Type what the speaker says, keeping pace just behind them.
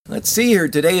Let's see here.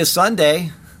 Today is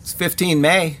Sunday. It's 15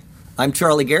 May. I'm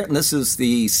Charlie Garrett, and this is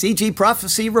the CG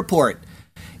Prophecy Report.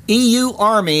 EU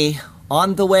Army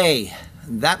on the way.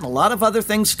 That and a lot of other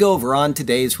things to go over on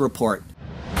today's report.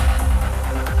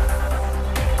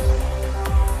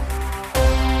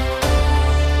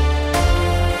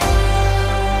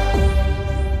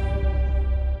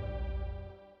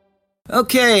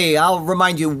 Okay, I'll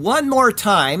remind you one more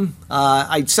time.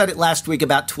 I said it last week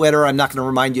about Twitter. I'm not going to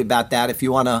remind you about that. If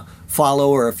you want to follow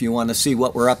or if you want to see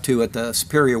what we're up to at the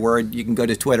Superior Word, you can go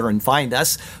to Twitter and find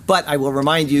us. But I will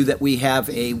remind you that we have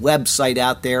a website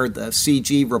out there, the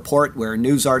CG Report, where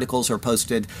news articles are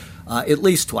posted at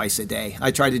least twice a day.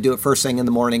 I try to do it first thing in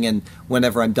the morning, and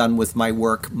whenever I'm done with my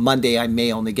work. Monday, I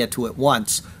may only get to it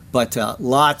once. But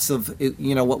lots of,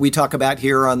 what we talk about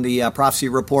here on the Prophecy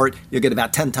Report, you'll get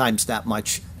about 10 times that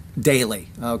much daily.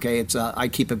 Okay, it's I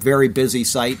keep a very busy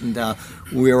site, and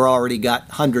we've already got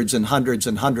hundreds and hundreds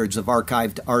and hundreds of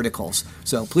archived articles.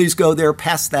 So please go there,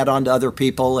 pass that on to other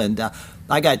people, and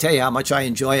I got to tell you how much I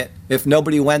enjoy it. If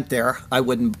nobody went there, I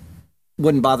wouldn't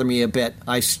bother me a bit.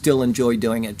 I still enjoy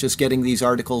doing it, just getting these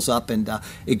articles up, and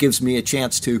it gives me a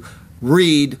chance to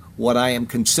read what I am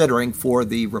considering for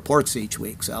the reports each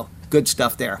week. So good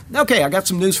stuff there. Okay, I got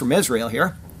some news from Israel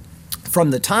here. From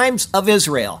the Times of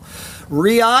Israel,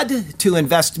 Riyadh to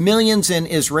invest millions in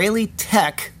Israeli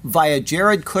tech via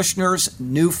Jared Kushner's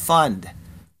new fund.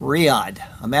 Riyadh,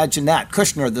 imagine that.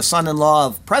 Kushner, the son-in-law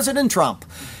of President Trump,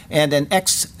 and an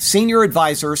ex-senior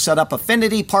advisor set up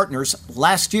Affinity Partners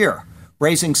last year,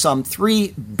 raising some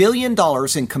 $3 billion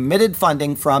in committed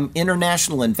funding from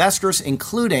international investors,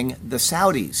 including the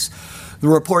Saudis. The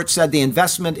report said the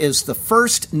investment is the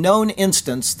first known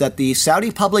instance that the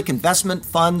Saudi Public Investment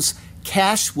Fund's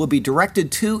cash will be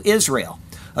directed to Israel,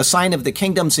 a sign of the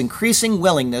kingdom's increasing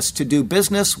willingness to do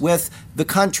business with the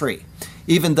country.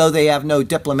 Even though they have no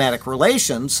diplomatic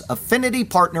relations, Affinity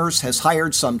Partners has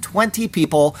hired some 20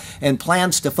 people and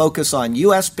plans to focus on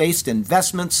U.S.-based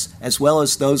investments as well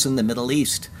as those in the Middle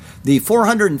East. The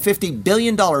 $450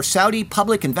 billion Saudi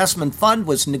Public Investment Fund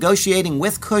was negotiating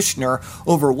with Kushner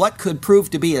over what could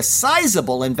prove to be a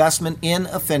sizable investment in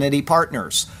Affinity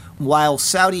Partners. While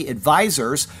Saudi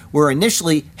advisors were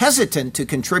initially hesitant to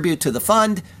contribute to the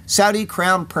fund, Saudi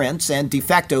Crown Prince and de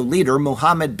facto leader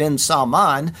Mohammed bin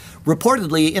Salman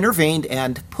reportedly intervened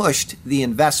and pushed the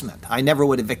investment. I never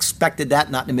would have expected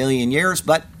that, not in a million years,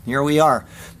 but here we are.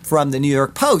 From the New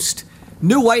York Post,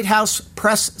 new White House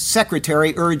press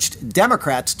secretary urged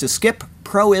Democrats to skip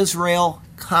pro-Israel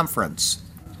conference.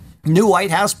 New White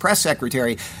House press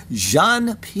secretary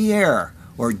Jean-Pierre,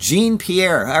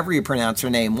 however you pronounce her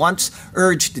name, once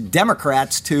urged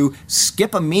Democrats to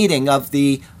skip a meeting of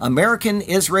the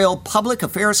American-Israel Public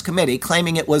Affairs Committee,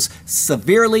 claiming it was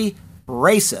severely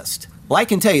racist. Well, I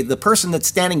can tell you, the person that's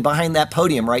standing behind that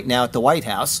podium right now at the White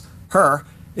House, her,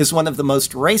 is one of the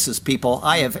most racist people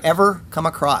I have ever come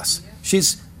across.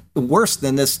 She's worse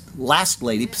than this last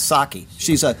lady, Psaki.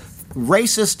 She's a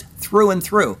racist through and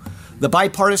through. The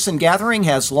bipartisan gathering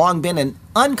has long been an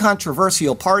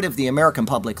uncontroversial part of the American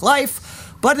public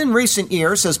life, but in recent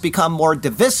years has become more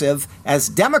divisive as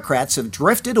Democrats have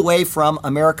drifted away from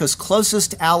America's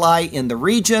closest ally in the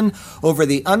region over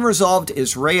the unresolved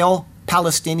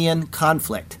Israel-Palestinian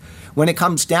conflict. When it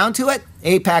comes down to it,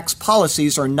 AIPAC's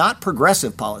policies are not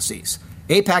progressive policies.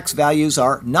 AIPAC's values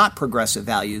are not progressive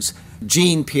values.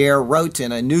 Jean-Pierre wrote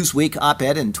in a Newsweek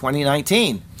op-ed in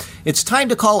 2019. It's time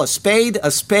to call a spade,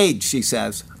 she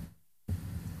says.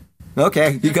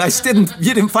 Okay, you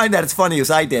didn't find that as funny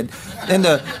as I did. In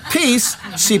the piece,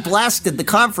 she blasted the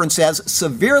conference as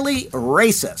severely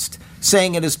racist,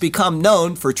 saying it has become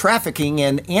known for trafficking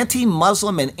in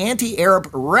anti-Muslim and anti-Arab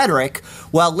rhetoric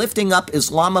while lifting up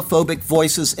Islamophobic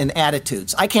voices and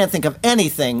attitudes. I can't think of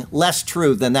anything less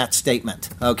true than that statement.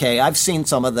 Okay, I've seen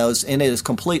some of those, and it is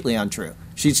completely untrue.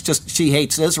 She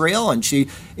hates Israel, and she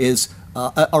is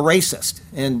a racist,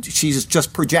 and she's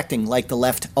just projecting like the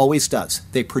left always does.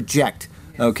 They project,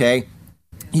 okay?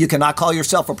 You cannot call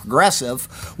yourself a progressive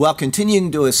while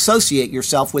continuing to associate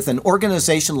yourself with an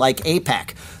organization like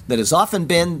AIPAC that has often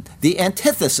been the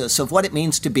antithesis of what it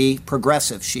means to be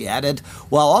progressive, she added,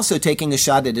 while also taking a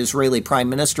shot at Israeli Prime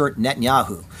Minister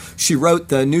Netanyahu. She wrote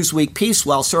the Newsweek piece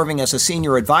while serving as a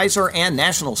senior advisor and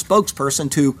national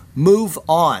spokesperson to Move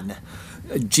On.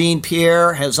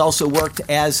 Jean-Pierre has also worked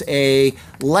as a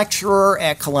lecturer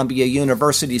at Columbia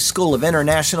University School of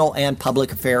International and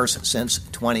Public Affairs since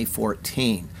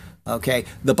 2014. Okay,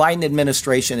 the Biden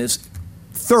administration is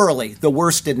thoroughly the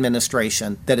worst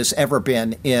administration that has ever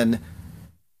been in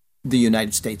the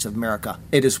United States of America.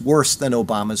 It is worse than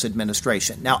Obama's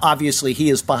administration. Now, obviously, he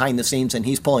is behind the scenes and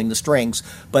he's pulling the strings,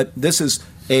 but this is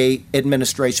a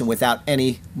administration without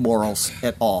any morals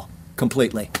at all,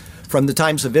 completely. From the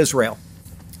Times of Israel.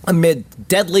 Amid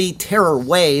deadly terror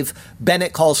wave,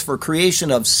 Bennett calls for creation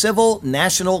of Civil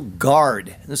National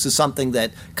Guard. This is something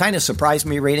that kind of surprised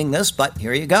me reading this, but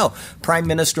here you go. Prime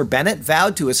Minister Bennett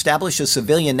vowed to establish a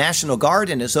civilian National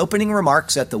Guard in his opening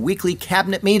remarks at the weekly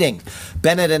cabinet meeting.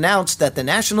 Bennett announced that the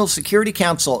National Security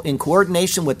Council, in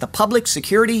coordination with the Public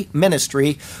Security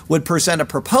Ministry, would present a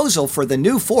proposal for the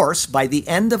new force by the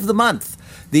end of the month.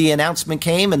 The announcement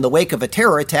came in the wake of a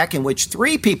terror attack in which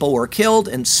 3 people were killed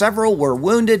and several were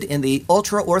wounded in the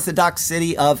ultra-Orthodox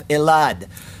city of Elad.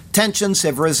 Tensions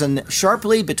have risen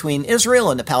sharply between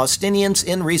Israel and the Palestinians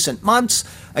in recent months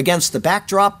against the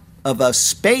backdrop of a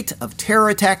spate of terror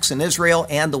attacks in Israel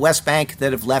and the West Bank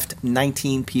that have left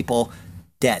 19 people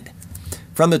dead.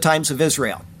 From the Times of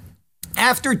Israel.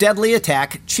 After deadly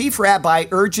attack, Chief Rabbi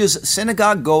urges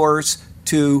synagogue goers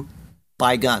to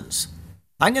buy guns.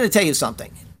 I'm going to tell you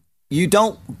something. You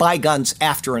don't buy guns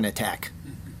after an attack.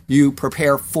 You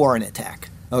prepare for an attack,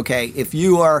 okay? If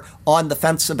you are on the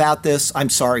fence about this, I'm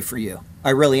sorry for you.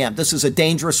 I really am. This is a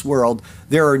dangerous world.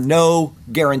 There are no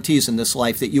guarantees in this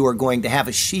life that you are going to have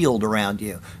a shield around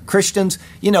you. Christians,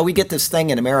 we get this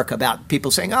thing in America about people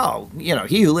saying,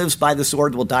 he who lives by the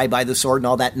sword will die by the sword and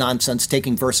all that nonsense,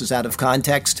 taking verses out of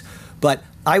context. But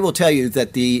I will tell you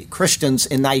that the Christians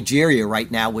in Nigeria right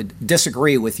now would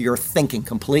disagree with your thinking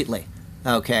completely,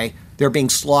 okay? They're being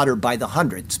slaughtered by the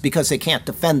hundreds because they can't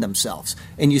defend themselves.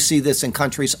 And you see this in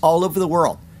countries all over the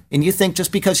world. And you think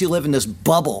just because you live in this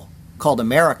bubble called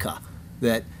America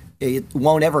that it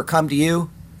won't ever come to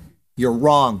you, you're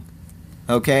wrong,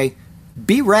 okay?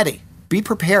 Be ready, be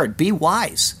prepared, be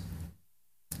wise.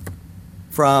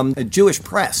 From a Jewish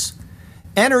press.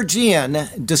 Energean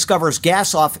discovers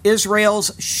gas off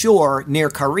Israel's shore near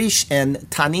Karish and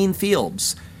Tanin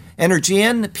fields.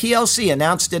 Energean PLC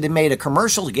announced it had made a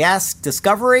commercial gas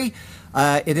discovery.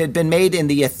 It had been made in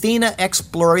the Athena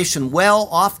exploration well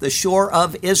off the shore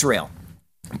of Israel.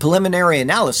 Preliminary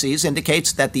analyses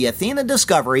indicates that the Athena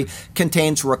discovery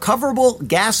contains recoverable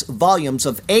gas volumes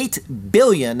of 8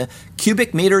 billion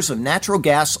cubic meters of natural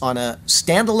gas on a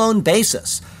standalone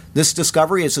basis. This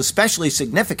discovery is especially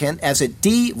significant as it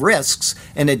de-risks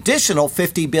an additional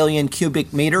 50 billion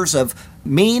cubic meters of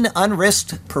mean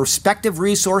unrisked prospective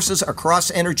resources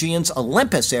across Energean's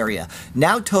Olympus area,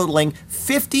 now totaling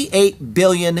 58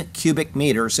 billion cubic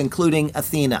meters, including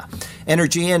Athena.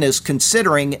 Energean is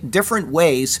considering different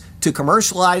ways to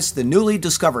commercialize the newly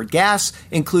discovered gas,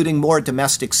 including more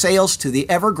domestic sales to the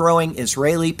ever-growing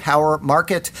Israeli power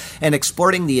market and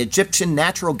exporting the Egyptian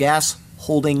natural gas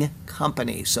holding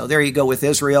company. So there you go with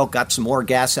Israel. Got some more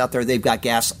gas out there. They've got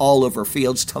gas all over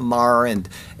fields, Tamar and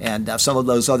some of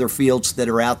those other fields that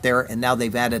are out there. And now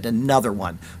they've added another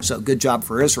one. So good job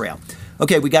for Israel.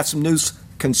 Okay, we got some news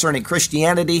concerning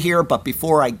Christianity here. But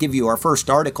before I give you our first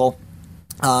article,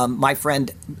 my friend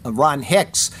Ron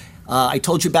Hicks, I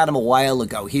told you about him a while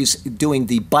ago. He's doing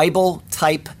the Bible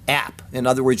Type app. In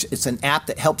other words, it's an app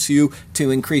that helps you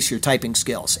to increase your typing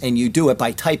skills, and you do it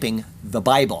by typing the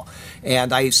Bible.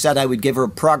 And I said I would give her a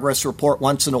progress report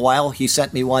once in a while. He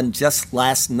sent me one just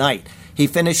last night. He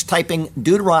finished typing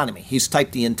Deuteronomy. He's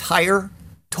typed the entire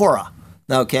Torah,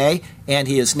 okay? And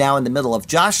he is now in the middle of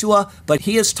Joshua, but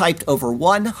he has typed over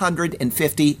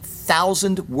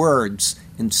 150,000 words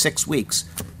in 6 weeks,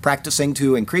 practicing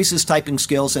to increase his typing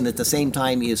skills, and at the same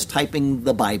time, he is typing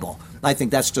the Bible. I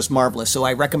think that's just marvelous. So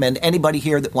I recommend anybody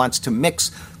here that wants to mix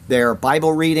their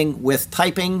Bible reading with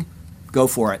typing, go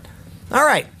for it. All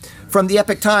right. From the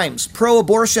Epic Times,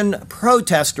 pro-abortion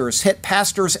protesters hit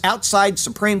pastors outside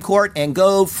Supreme Court and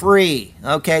go free.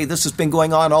 Okay, this has been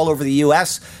going on all over the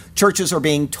U.S. Churches are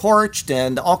being torched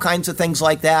and all kinds of things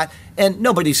like that, and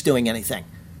nobody's doing anything.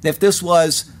 If this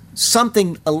was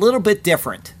something a little bit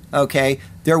different, okay,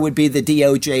 there would be the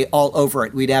DOJ all over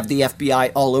it. We'd have the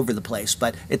FBI all over the place,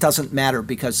 but it doesn't matter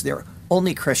because they're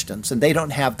only Christians and they don't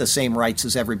have the same rights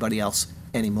as everybody else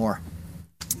anymore.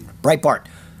 Breitbart.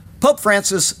 Pope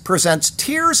Francis presents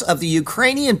tears of the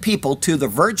Ukrainian people to the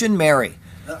Virgin Mary.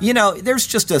 You know, there's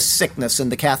just a sickness in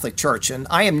the Catholic Church, and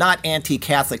I am not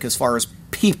anti-Catholic as far as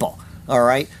people, all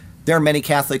right? There are many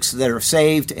Catholics that are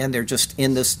saved, and they're just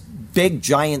in this big,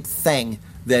 giant thing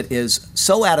that is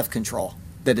so out of control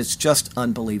that it's just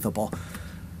unbelievable.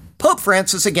 Pope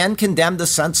Francis again condemned the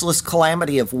senseless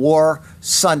calamity of war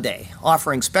Sunday,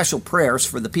 offering special prayers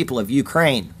for the people of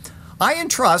Ukraine. I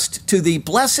entrust to the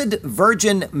Blessed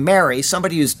Virgin Mary,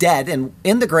 somebody who's dead and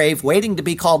in the grave waiting to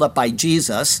be called up by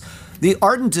Jesus, the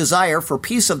ardent desire for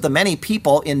peace of the many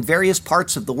people in various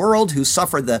parts of the world who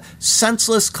suffer the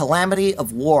senseless calamity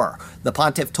of war. The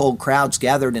pontiff told crowds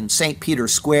gathered in St.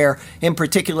 Peter's Square, in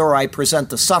particular, I present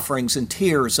the sufferings and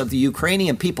tears of the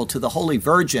Ukrainian people to the Holy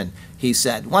Virgin, he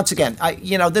said. Once again,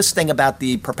 this thing about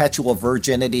the perpetual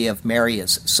virginity of Mary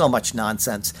is so much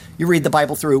nonsense. You read the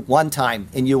Bible through one time,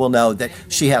 and you will know that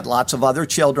she had lots of other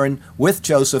children with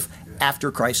Joseph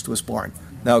after Christ was born.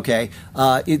 Okay?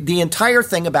 The entire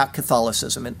thing about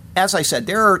Catholicism, and as I said,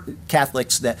 there are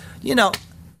Catholics that,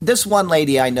 this one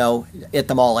lady I know at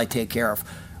the mall I take care of,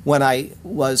 when I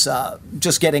was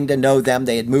just getting to know them,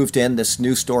 they had moved in this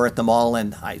new store at the mall,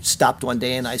 and I stopped one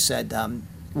day and I said,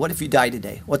 what if you die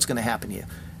today? What's going to happen to you?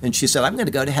 And she said, I'm going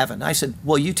to go to heaven. I said,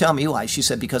 well, you tell me why. She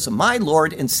said, because of my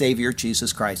Lord and Savior,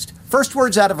 Jesus Christ. First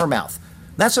words out of her mouth.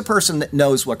 That's a person that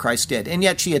knows what Christ did, and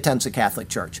yet she attends a Catholic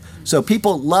church. So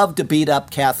people love to beat up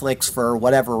Catholics for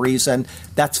whatever reason.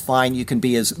 That's fine. You can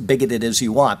be as bigoted as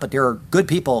you want, but there are good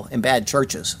people in bad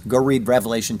churches. Go read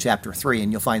Revelation chapter 3,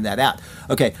 and you'll find that out.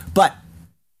 Okay, but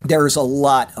there's a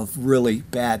lot of really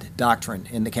bad doctrine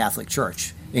in the Catholic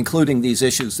Church, including these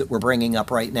issues that we're bringing up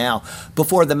right now.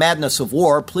 Before the madness of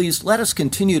war, please let us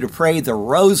continue to pray the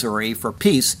rosary for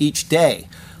peace each day.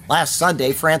 Last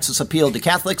Sunday, Francis appealed to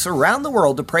Catholics around the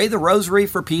world to pray the rosary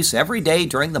for peace every day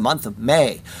during the month of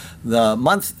May, the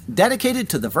month dedicated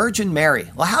to the Virgin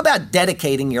Mary. Well, how about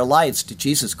dedicating your lives to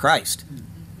Jesus Christ?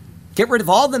 Get rid of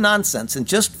all the nonsense and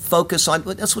just focus on,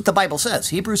 that's what the Bible says,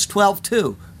 Hebrews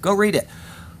 12:2. Go read it.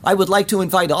 I would like to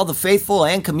invite all the faithful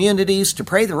and communities to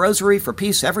pray the rosary for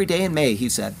peace every day in May, he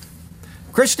said.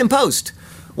 Christian Post,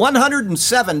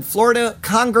 107 Florida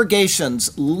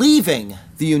congregations leaving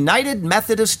the United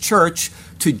Methodist Church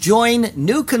to join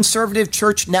New Conservative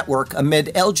Church Network amid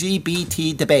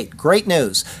LGBT debate. Great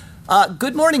news.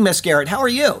 Good morning, Miss Garrett. How are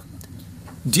you?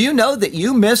 Do you know that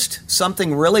you missed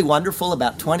something really wonderful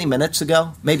about 20 minutes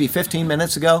ago, maybe 15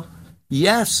 minutes ago?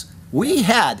 Yes, we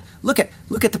had. Look at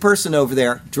the person over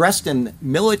there dressed in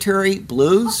military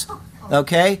blues,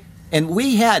 okay? And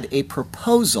we had a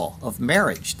proposal of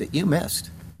marriage that you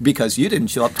missed because you didn't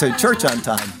show up to church on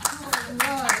time.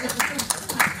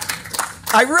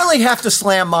 I really have to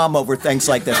slam Mom over things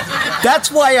like this. That's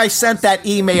why I sent that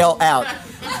email out.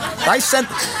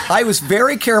 I was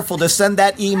very careful to send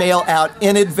that email out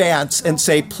in advance and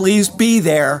say, please be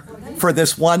there for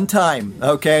this one time,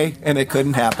 okay? And it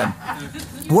couldn't happen.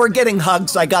 We're getting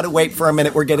hugs. I got to wait for a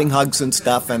minute. We're getting hugs and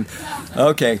stuff. And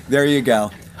okay, there you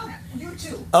go.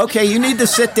 Okay, you need to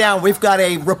sit down. We've got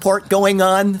a report going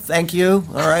on. Thank you.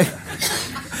 All right.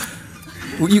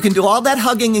 You can do all that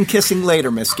hugging and kissing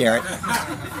later, Miss Garrett.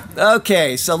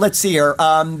 Okay, so let's see here.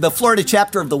 The Florida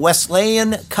chapter of the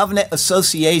Wesleyan Covenant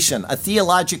Association, a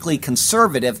theologically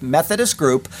conservative Methodist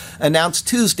group, announced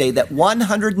Tuesday that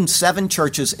 107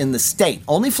 churches in the state,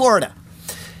 only Florida,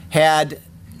 had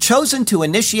chosen to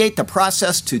initiate the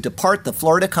process to depart the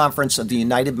Florida Conference of the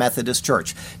United Methodist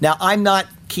Church. Now, I'm not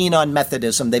keen on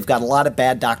Methodism. They've got a lot of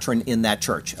bad doctrine in that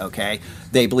church, okay?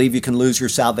 They believe you can lose your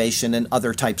salvation and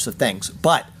other types of things.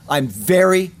 But I'm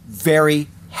very, very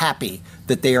happy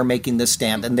that they are making this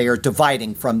stand and they are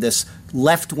dividing from this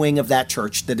left wing of that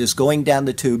church that is going down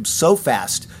the tube so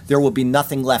fast, there will be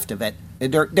nothing left of it.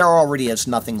 There already is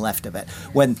nothing left of it.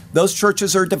 When those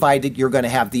churches are divided, you're going to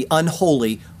have the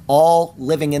unholy all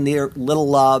living in their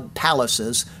little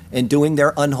palaces and doing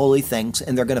their unholy things,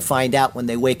 and they're going to find out when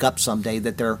they wake up someday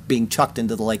that they're being chucked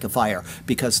into the lake of fire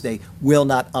because they will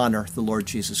not honor the Lord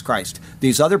Jesus Christ.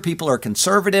 These other people are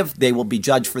conservative. They will be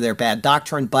judged for their bad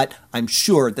doctrine, but I'm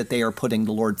sure that they are putting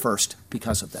the Lord first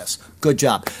because of this. Good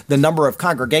job. The number of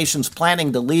congregations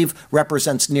planning to leave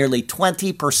represents nearly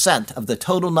 20% of the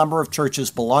total number of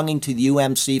churches belonging to the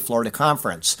UMC Florida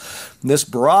Conference. This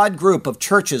broad group of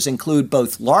churches include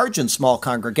both large and small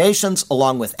congregations,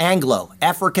 along with Anglo,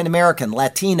 African American,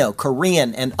 Latino,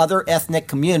 Korean, and other ethnic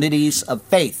communities of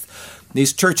faith.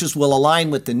 These churches will align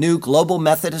with the new Global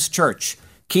Methodist Church.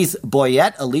 Keith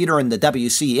Boyette, a leader in the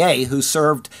WCA who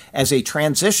served as a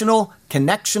transitional,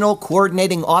 connectional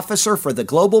coordinating officer for the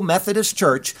Global Methodist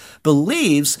Church,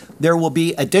 believes there will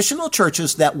be additional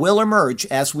churches that will emerge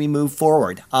as we move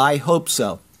forward. I hope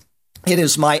so. It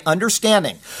is my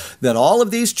understanding that all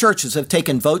of these churches have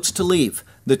taken votes to leave.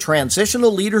 The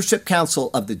Transitional Leadership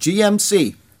Council of the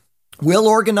GMC will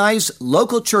organize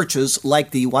local churches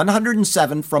like the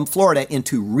 107 from Florida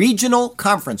into regional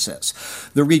conferences.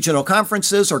 The regional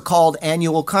conferences are called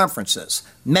annual conferences,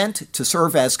 meant to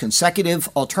serve as consecutive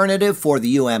alternative for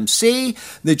the UMC.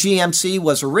 The GMC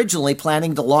was originally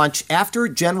planning to launch after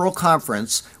General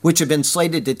Conference, which had been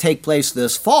slated to take place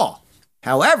this fall.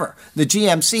 However, the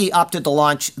GMC opted to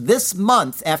launch this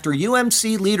month after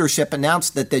UMC leadership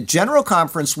announced that the General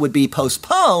Conference would be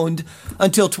postponed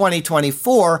until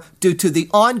 2024 due to the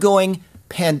ongoing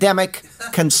pandemic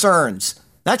concerns.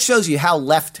 That shows you how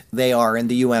left they are in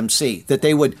the UMC, that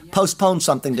they would postpone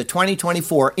something to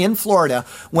 2024 in Florida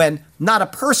when not a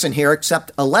person here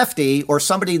except a lefty or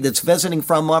somebody that's visiting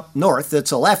from up north that's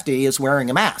a lefty is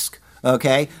wearing a mask.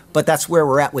 Okay, but that's where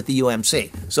we're at with the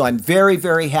UMC. So I'm very,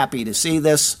 very happy to see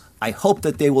this. I hope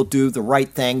that they will do the right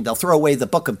thing. They'll throw away the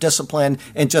Book of Discipline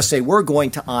and just say, we're going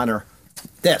to honor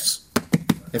this.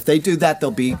 If they do that,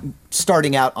 they'll be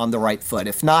starting out on the right foot.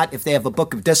 If not, if they have a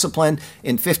Book of Discipline,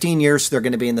 in 15 years, they're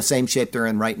going to be in the same shape they're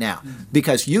in right now.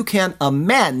 Because you can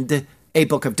amend a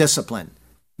Book of Discipline.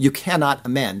 You cannot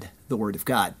amend the Word of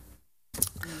God.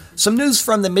 Some news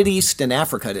from the Mideast and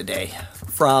Africa today.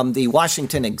 From the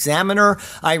Washington Examiner,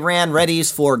 Iran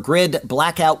readies for grid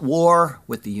blackout war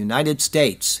with the United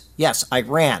States. Yes,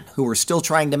 Iran, who we're still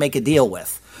trying to make a deal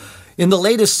with. In the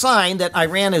latest sign that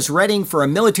Iran is readying for a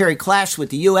military clash with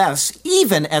the U.S.,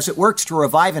 even as it works to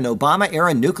revive an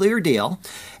Obama-era nuclear deal,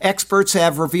 experts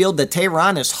have revealed that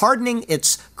Tehran is hardening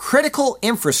its critical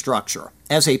infrastructure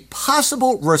as a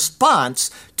possible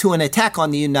response to an attack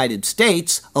on the United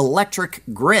States' electric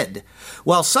grid.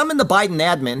 While some in the Biden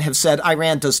admin have said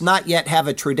Iran does not yet have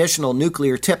a traditional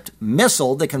nuclear-tipped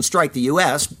missile that can strike the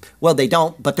U.S., well, they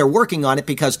don't, but they're working on it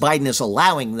because Biden is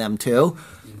allowing them to.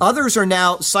 Others are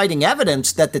now citing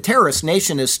evidence that the terrorist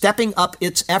nation is stepping up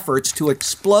its efforts to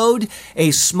explode a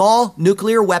small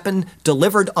nuclear weapon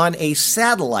delivered on a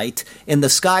satellite in the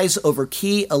skies over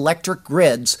key electric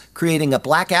grids, creating a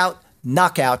blackout,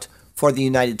 knockout for the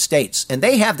United States. And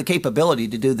they have the capability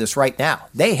to do this right now.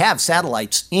 They have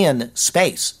satellites in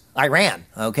space. Iran,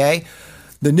 okay?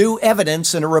 The new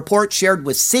evidence in a report shared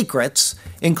with Secrets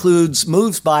includes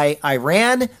moves by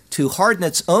Iran to harden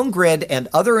its own grid and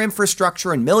other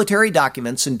infrastructure and military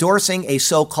documents endorsing a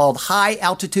so-called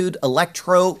high-altitude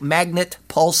electromagnet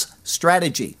pulse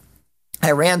strategy.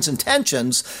 Iran's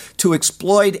intentions to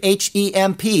exploit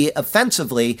HEMP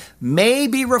offensively may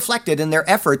be reflected in their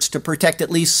efforts to protect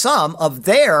at least some of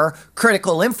their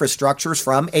critical infrastructures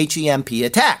from HEMP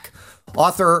attack.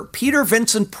 Author Peter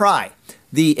Vincent Pry,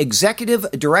 the executive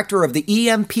director of the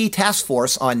EMP Task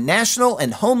Force on National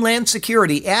and Homeland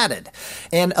Security, added,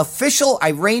 an official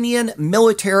Iranian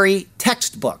military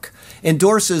textbook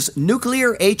endorses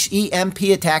nuclear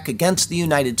HEMP attack against the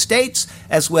United States,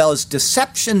 as well as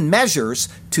deception measures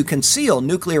to conceal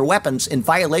nuclear weapons in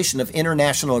violation of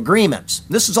international agreements.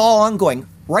 This is all ongoing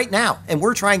right now, and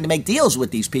we're trying to make deals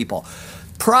with these people.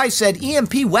 Price said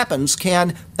EMP weapons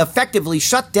can effectively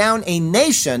shut down a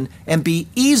nation and be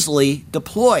easily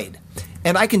deployed.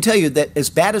 And I can tell you that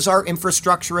as bad as our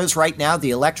infrastructure is right now,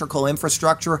 the electrical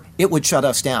infrastructure, it would shut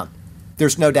us down.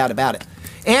 There's no doubt about it.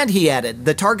 And he added,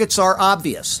 the targets are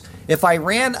obvious. If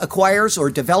Iran acquires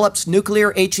or develops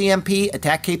nuclear HEMP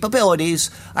attack capabilities,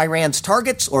 Iran's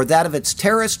targets or that of its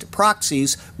terrorist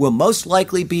proxies will most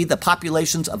likely be the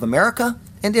populations of America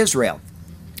and Israel.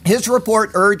 His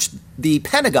report urged the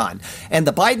Pentagon and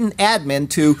the Biden admin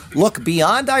to look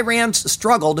beyond Iran's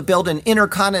struggle to build an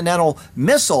intercontinental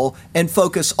missile and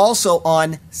focus also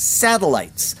on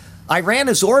satellites. Iran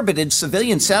has orbited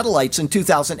civilian satellites in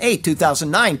 2008,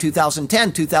 2009,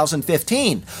 2010,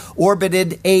 2015,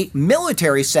 orbited a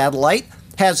military satellite,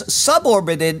 has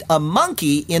suborbited a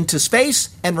monkey into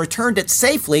space and returned it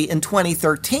safely in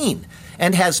 2013,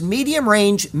 and has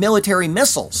medium-range military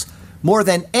missiles, more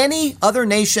than any other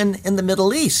nation in the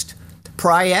Middle East.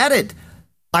 Pry added,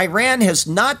 Iran has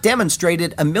not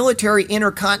demonstrated a military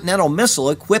intercontinental missile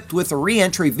equipped with a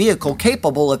re-entry vehicle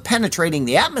capable of penetrating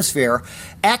the atmosphere,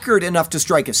 accurate enough to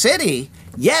strike a city,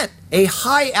 yet a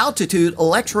high-altitude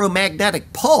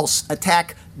electromagnetic pulse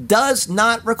attack does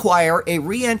not require a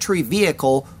re-entry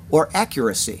vehicle or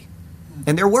accuracy.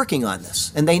 And they're working on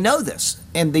this, and they know this,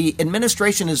 and the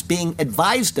administration is being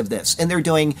advised of this, and they're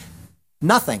doing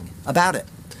nothing about it.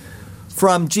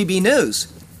 From GB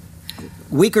News,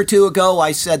 a week or two ago,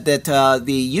 I said that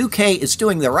the UK is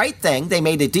doing the right thing. They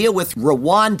made a deal with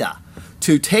Rwanda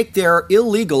to take their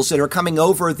illegals that are coming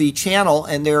over the channel,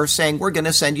 and they're saying, we're going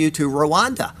to send you to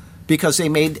Rwanda, because they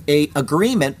made an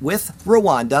agreement with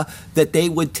Rwanda that they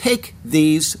would take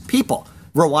these people.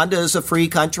 Rwanda is a free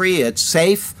country. It's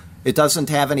safe. It doesn't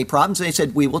have any problems. They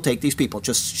said, we will take these people.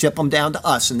 Just ship them down to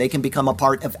us, and they can become a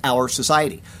part of our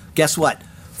society. Guess what?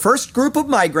 First group of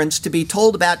migrants to be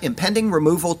told about impending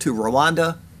removal to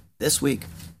Rwanda this week.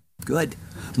 Good.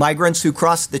 Migrants who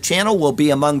cross the channel will be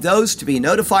among those to be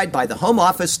notified by the Home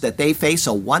Office that they face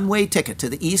a one-way ticket to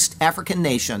the East African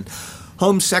nation.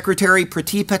 Home Secretary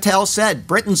Priti Patel said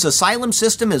Britain's asylum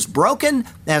system is broken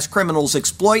as criminals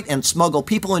exploit and smuggle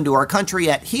people into our country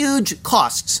at huge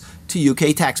costs to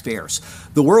UK taxpayers.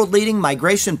 The world-leading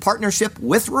migration partnership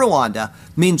with Rwanda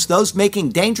means those making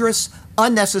dangerous,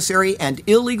 unnecessary, and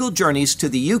illegal journeys to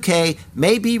the UK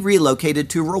may be relocated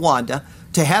to Rwanda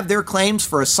to have their claims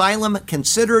for asylum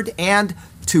considered and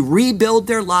to rebuild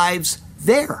their lives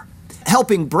there,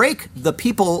 helping break the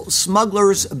people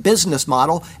smugglers' business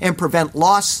model and prevent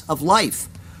loss of life.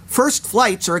 First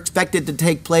flights are expected to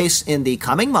take place in the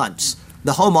coming months,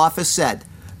 the Home Office said.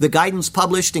 The guidance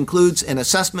published includes an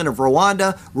assessment of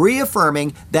Rwanda,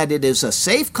 reaffirming that it is a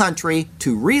safe country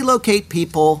to relocate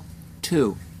people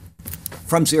to.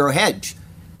 From Zero Hedge.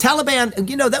 Taliban,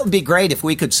 that would be great if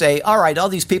we could say, all right, all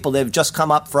these people that have just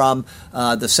come up from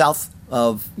the south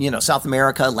of, South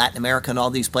America, Latin America, and all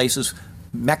these places,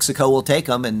 Mexico will take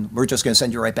them, and we're just going to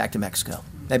send you right back to Mexico.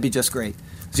 That'd be just great.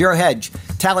 Zero Hedge.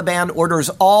 Taliban orders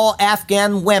all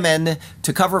Afghan women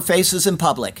to cover faces in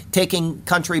public, taking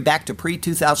country back to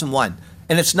pre-2001.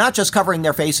 And it's not just covering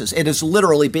their faces. It is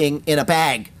literally being in a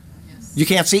bag. Yes. You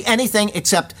can't see anything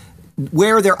except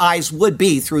where their eyes would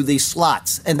be through these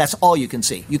slots, and that's all you can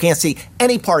see. You can't see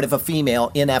any part of a female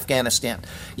in Afghanistan.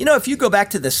 If you go back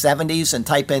to the 70s and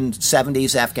type in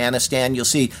 70s Afghanistan, you'll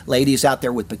see ladies out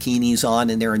there with bikinis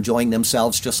on, and they're enjoying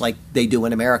themselves just like they do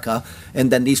in America. And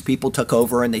then these people took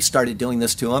over, and they started doing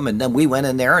this to them, and then we went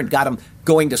in there and got them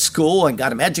going to school and got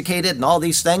them educated and all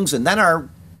these things, and then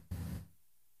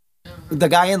the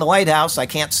guy in the White House, I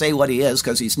can't say what he is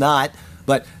because he's not,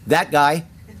 but that guy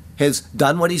has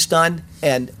done what he's done,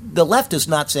 and the left is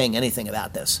not saying anything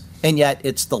about this. And yet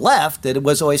it's the left that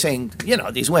was always saying,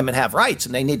 these women have rights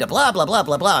and they need to blah, blah, blah,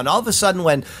 blah, blah. And all of a sudden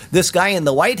when this guy in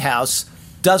the White House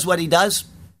does what he does,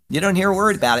 you don't hear a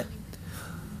word about it.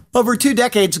 Over 2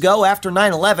 decades ago, after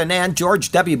 9/11 and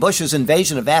George W. Bush's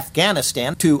invasion of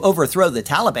Afghanistan to overthrow the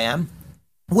Taliban,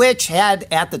 which had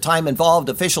at the time involved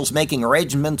officials making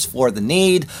arrangements for the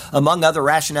need, among other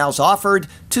rationales offered,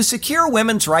 to secure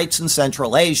women's rights in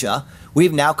Central Asia,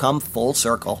 we've now come full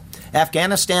circle.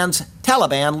 Afghanistan's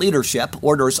Taliban leadership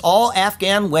orders all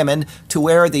Afghan women to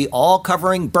wear the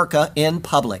all-covering burqa in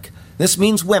public. This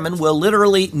means women will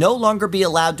literally no longer be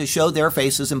allowed to show their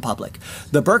faces in public.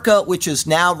 The burqa, which is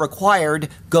now required,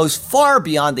 goes far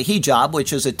beyond the hijab,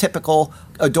 which is a typical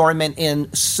adornment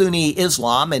in Sunni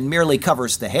Islam and merely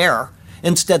covers the hair.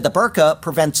 Instead, the burqa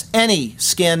prevents any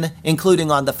skin,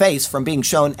 including on the face, from being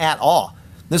shown at all.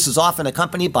 This is often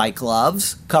accompanied by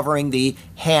gloves covering the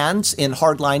hands in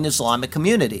hardline Islamic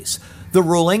communities. The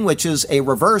ruling, which is a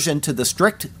reversion to the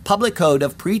strict public code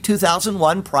of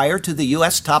pre-2001 prior to the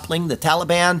U.S. toppling the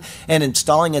Taliban and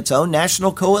installing its own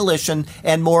national coalition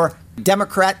and more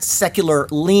Democrat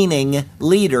secular-leaning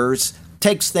leaders,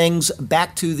 takes things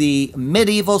back to the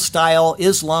medieval-style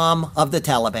Islam of the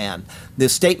Taliban. The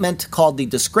statement, called the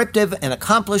Descriptive and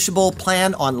Accomplishable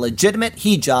Plan on Legitimate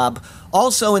Hijab,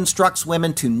 also instructs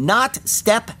women to not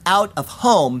step out of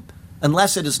home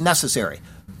unless it is necessary,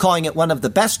 calling it one of the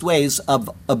best ways of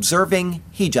observing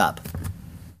hijab.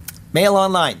 Mail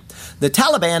Online. The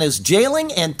Taliban is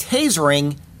jailing and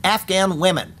tasering Afghan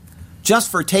women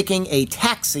just for taking a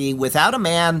taxi without a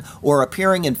man or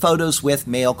appearing in photos with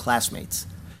male classmates.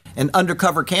 An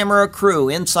undercover camera crew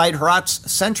inside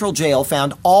Herat's central jail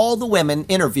found all the women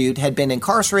interviewed had been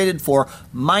incarcerated for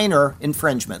minor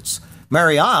infringements.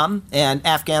 Mariam, an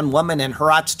Afghan woman in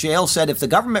Herat's jail, said if the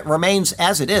government remains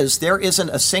as it is, there isn't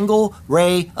a single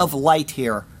ray of light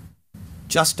here.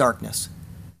 Just darkness.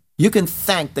 You can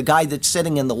thank the guy that's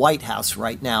sitting in the White House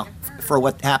right now for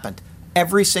what happened.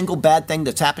 Every single bad thing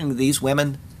that's happening to these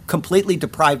women, completely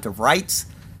deprived of rights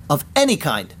of any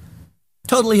kind.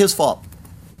 Totally his fault.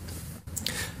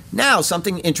 Now,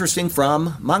 something interesting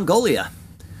from Mongolia.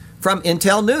 From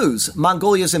Intel News,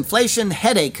 Mongolia's inflation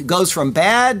headache goes from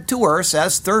bad to worse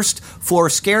as thirst for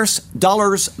scarce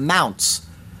dollars mounts.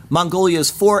 Mongolia's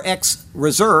Forex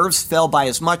reserves fell by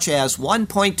as much as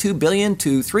 $1.2 billion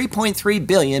to $3.3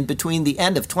 billion between the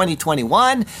end of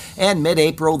 2021 and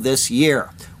mid-April this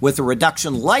year, with a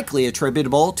reduction likely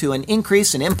attributable to an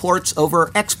increase in imports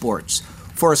over exports.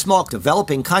 For a small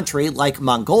developing country like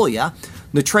Mongolia,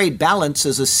 the trade balance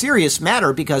is a serious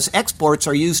matter because exports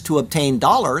are used to obtain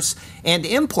dollars and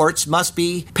imports must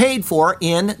be paid for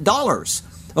in dollars.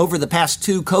 Over the past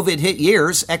 2 COVID-hit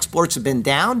years, exports have been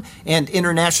down and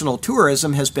international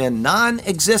tourism has been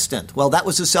non-existent. Well, that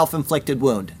was a self-inflicted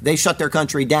wound. They shut their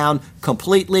country down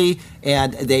completely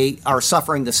and they are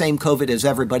suffering the same COVID as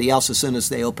everybody else as soon as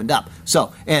they opened up.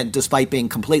 And despite being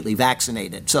completely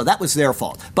vaccinated. So that was their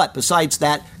fault. But besides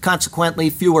that, consequently,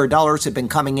 fewer dollars have been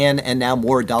coming in and now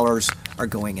more dollars are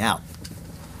going out.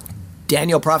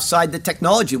 Daniel prophesied that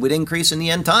technology would increase in the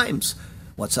end times.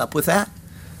 What's up with that?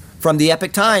 From the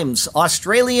Epic Times,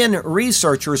 Australian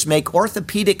researchers make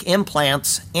orthopedic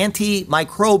implants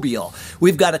antimicrobial.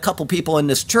 We've got a couple people in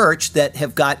this church that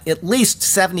have got at least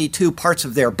 72 parts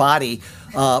of their body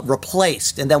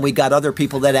replaced. And then we got other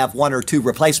people that have 1 or 2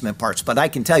 replacement parts. But I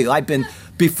can tell you,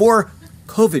 before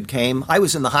COVID came, I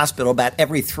was in the hospital about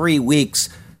every 3 weeks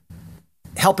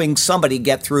helping somebody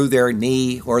get through their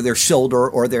knee or their shoulder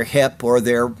or their hip or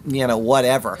their,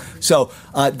 whatever. So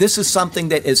this is something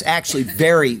that is actually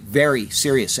very, very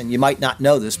serious. And you might not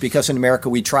know this because in America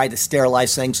we try to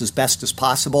sterilize things as best as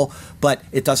possible, but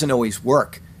it doesn't always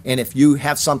work. And if you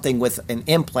have something with an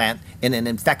implant and an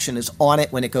infection is on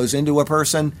it when it goes into a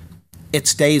person, it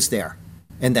stays there.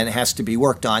 And then it has to be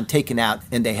worked on, taken out,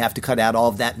 and they have to cut out all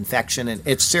of that infection, and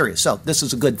it's serious. So this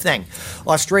is a good thing.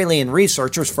 Australian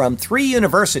researchers from 3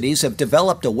 universities have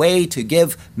developed a way to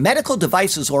give medical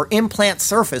devices or implant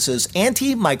surfaces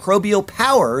antimicrobial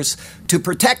powers to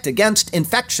protect against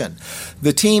infection.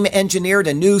 The team engineered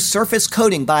a new surface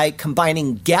coating by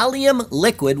combining gallium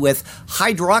liquid with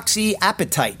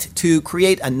hydroxyapatite to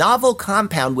create a novel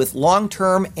compound with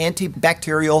long-term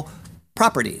antibacterial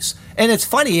properties. And it's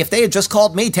funny, if they had just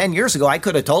called me 10 years ago, I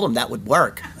could have told them that would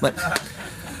work. But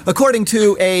according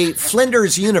to a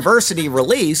Flinders University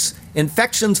release,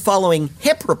 infections following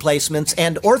hip replacements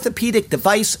and orthopedic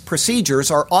device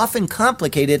procedures are often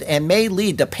complicated and may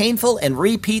lead to painful and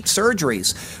repeat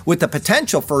surgeries, with the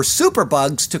potential for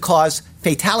superbugs to cause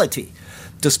fatality.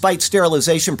 Despite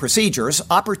sterilization procedures,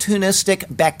 opportunistic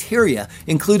bacteria,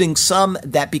 including some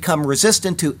that become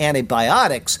resistant to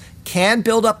antibiotics, can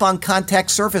build up on contact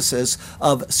surfaces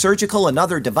of surgical and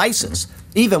other devices.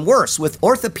 Even worse, with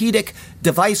orthopedic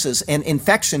devices, an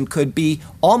infection could be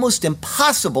almost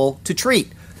impossible to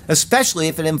treat, especially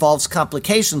if it involves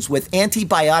complications with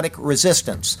antibiotic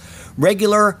resistance.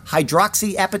 Regular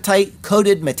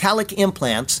hydroxyapatite-coated metallic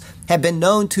implants have been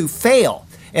known to fail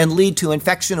and lead to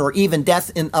infection or even death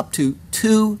in up to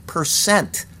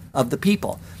 2% of the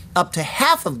people. Up to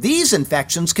half of these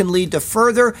infections can lead to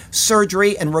further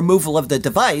surgery and removal of the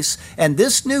device, and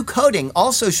this new coating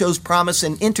also shows promise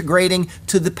in integrating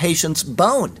to the patient's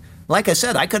bone. Like I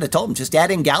said, I could have told them, just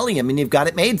add in gallium and you've got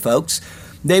it made, folks.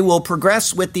 They will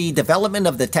progress with the development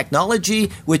of the technology,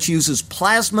 which uses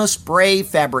plasma spray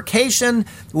fabrication,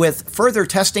 with further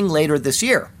testing later this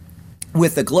year.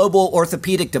 With the global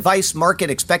orthopedic device market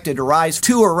expected to rise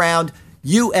to around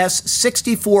US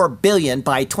 $64 billion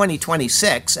by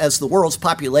 2026 as the world's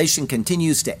population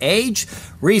continues to age,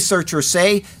 researchers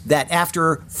say that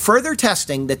after further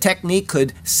testing, the technique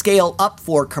could scale up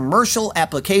for commercial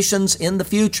applications in the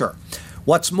future.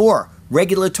 What's more,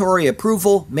 regulatory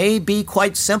approval may be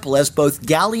quite simple, as both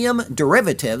gallium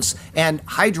derivatives and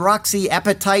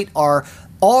hydroxyapatite are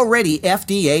already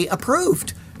FDA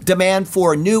approved. Demand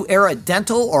for new era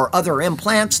dental or other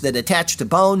implants that attach to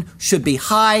bone should be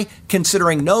high,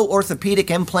 considering no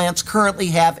orthopedic implants currently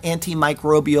have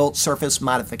antimicrobial surface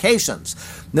modifications.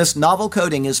 This novel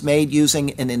coating is made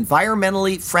using an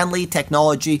environmentally friendly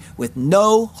technology with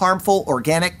no harmful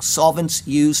organic solvents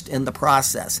used in the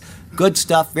process. Good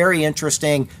stuff, very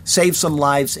interesting, save some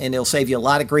lives, and it'll save you a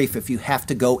lot of grief if you have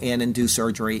to go in and do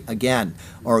surgery again.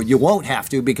 Or you won't have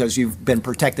to because you've been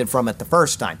protected from it the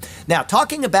first time. Now,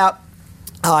 talking about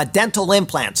dental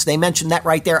implants, they mentioned that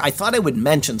right there. I thought I would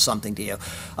mention something to you.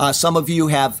 Some of you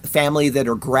have family that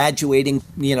are graduating,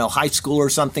 high school or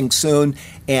something soon,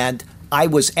 and I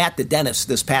was at the dentist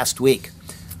this past week.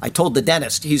 I told the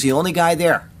dentist, he's the only guy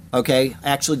there. Okay,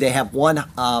 actually they have one,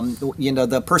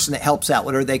 the person that helps out,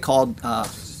 what are they called?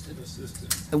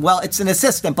 Well, it's an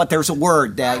assistant, but there's a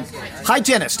word.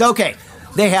 Hygienist, okay.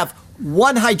 They have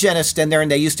one hygienist in there,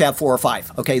 and they used to have 4 or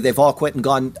 5. Okay, they've all quit and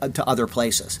gone to other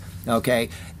places. Okay,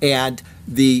 and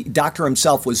the doctor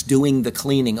himself was doing the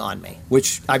cleaning on me,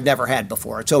 which I've never had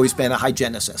before. It's always been a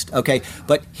hygienist. Okay,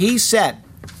 but he said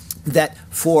that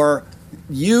for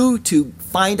you to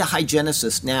find a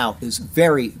hygienist now is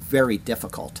very, very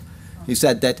difficult. He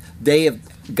said that they have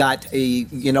got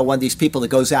one of these people that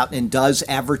goes out and does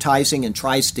advertising and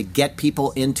tries to get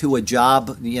people into a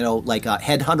job, like a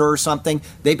headhunter or something.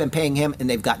 They've been paying him and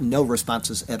they've gotten no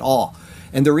responses at all.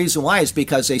 And the reason why is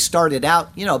because they started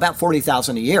out, about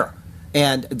 $40,000 a year.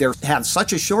 And they have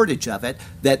such a shortage of it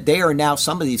that they are now,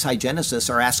 some of these hygienists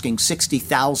are asking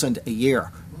 $60,000 a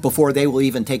year before they will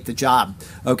even take the job.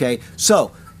 Okay,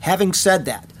 so having said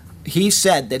that, he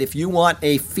said that if you want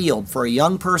a field for a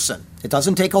young person, it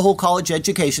doesn't take a whole college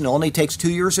education, it only takes 2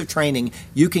 years of training,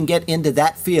 you can get into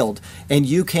that field and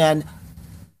you can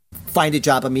find a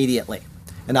job immediately.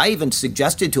 And I even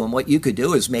suggested to him what you could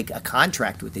do is make a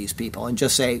contract with these people and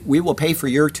just say, we will pay for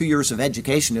your 2 years of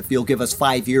education if you'll give us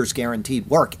 5 years guaranteed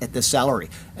work at this salary.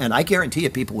 And I guarantee you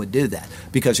people would do that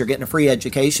because you're getting a free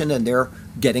education and they're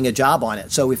getting a job on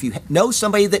it. So if you know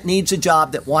somebody that needs a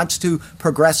job that wants to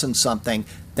progress in something,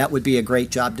 that would be a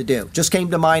great job to do. Just came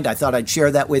to mind. I thought I'd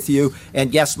share that with you.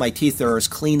 And yes, my teeth are as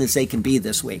clean as they can be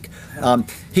this week.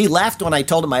 He laughed when I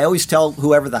told him, I always tell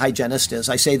whoever the hygienist is,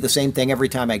 I say the same thing every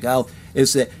time I go,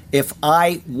 is that if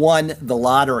I won the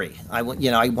lottery, I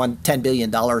won $10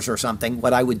 billion or something,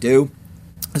 what I would do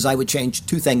is I would change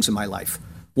 2 things in my life.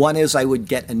 One is I would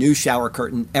get a new shower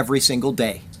curtain every single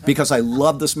day because I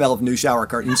love the smell of new shower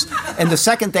curtains. And the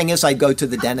second thing is I'd go to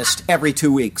the dentist every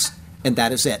 2 weeks. And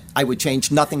that is it. I would change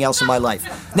nothing else in my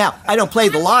life. Now, I don't play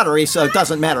the lottery, so it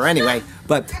doesn't matter anyway.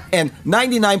 And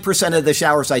 99% of the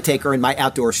showers I take are in my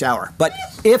outdoor shower. But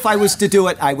if I was to do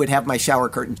it, I would have my shower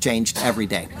curtain changed every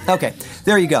day. Okay,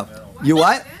 there you go. You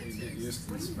what?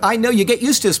 I know you get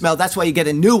used to the smell. That's why you get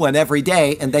a new one every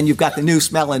day, and then you've got the new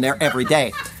smell in there every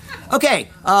day. Okay,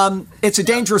 it's a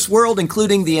dangerous world,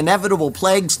 including the inevitable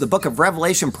plagues the book of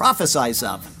Revelation prophesies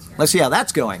of. Let's see how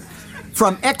that's going.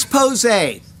 From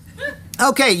Expose.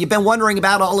 Okay, you've been wondering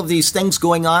about all of these things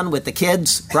going on with the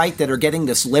kids, right, that are getting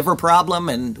this liver problem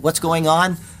and what's going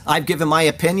on. I've given my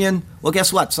opinion. Well,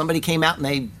 guess what? Somebody came out and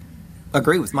they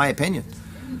agree with my opinion.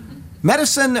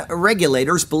 Medicine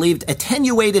regulators believed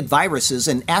attenuated viruses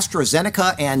in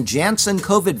AstraZeneca and Janssen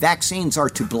COVID vaccines are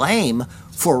to blame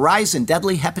for rise in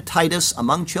deadly hepatitis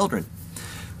among children.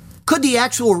 Could the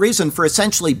actual reason for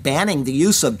essentially banning the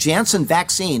use of Janssen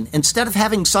vaccine, instead of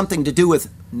having something to do with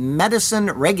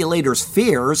medicine regulators'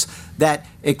 fears that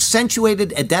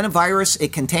accentuated adenovirus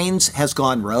it contains has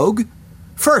gone rogue?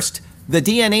 First, the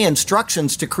DNA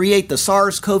instructions to create the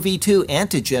SARS-CoV-2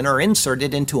 antigen are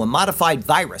inserted into a modified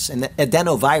virus, an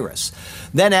adenovirus.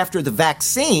 Then after the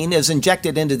vaccine is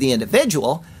injected into the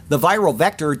individual, the viral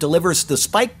vector delivers the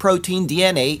spike protein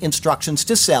DNA instructions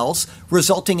to cells,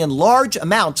 resulting in large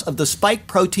amounts of the spike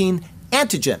protein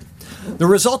antigen. The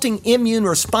resulting immune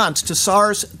response to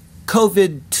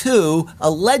SARS-CoV-2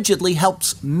 allegedly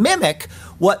helps mimic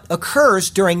what occurs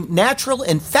during natural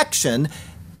infection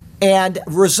and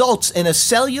results in a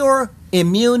cellular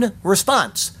immune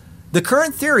response. The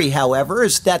current theory, however,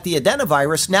 is that the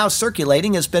adenovirus now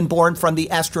circulating has been born from the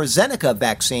AstraZeneca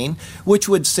vaccine, which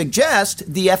would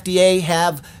suggest the FDA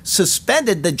have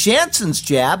suspended the Janssen's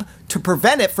jab to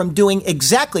prevent it from doing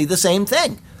exactly the same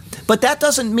thing. But that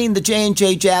doesn't mean the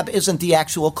J&J jab isn't the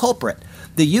actual culprit.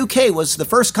 The UK was the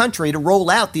first country to roll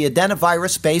out the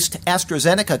adenovirus-based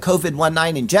AstraZeneca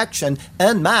COVID-19 injection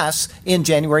en masse in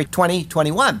January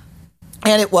 2021.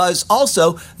 And it was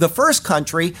also the first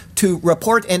country to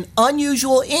report an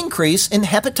unusual increase in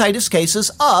hepatitis cases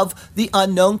of the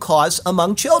unknown cause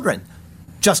among children.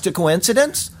 Just a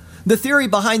coincidence? The theory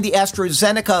behind the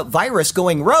AstraZeneca virus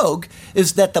going rogue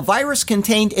is that the virus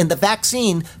contained in the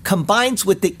vaccine combines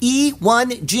with the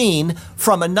E1 gene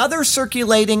from another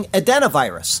circulating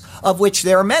adenovirus, of which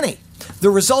there are many.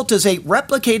 The result is a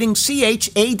replicating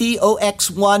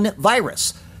ChAdOx1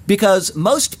 virus. Because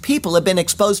most people have been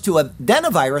exposed to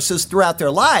adenoviruses throughout their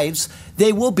lives,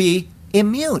 they will be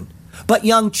immune. But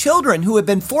young children who have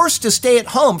been forced to stay at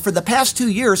home for the past 2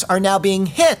 years are now being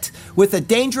hit with a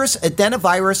dangerous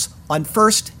adenovirus on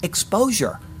first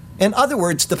exposure. In other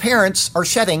words, the parents are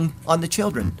shedding on the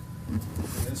children.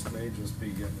 This may just be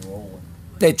getting rolling.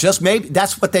 It just may.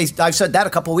 That's what I said that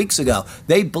a couple weeks ago.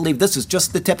 They believe this is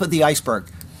just the tip of the iceberg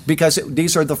because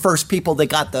these are the first people that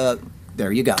got the.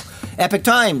 There you go. Epic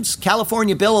Times,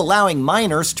 California bill allowing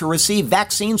minors to receive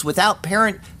vaccines without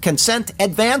parent consent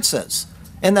advances.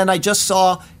 And then I just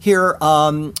saw here,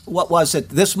 what was it?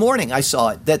 This morning I saw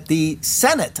it, that the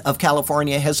Senate of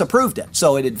California has approved it.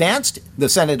 So it advanced, the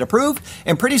Senate approved,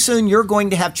 and pretty soon you're going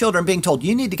to have children being told,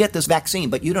 you need to get this vaccine,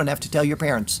 but you don't have to tell your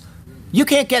parents. You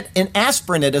can't get an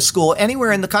aspirin at a school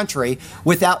anywhere in the country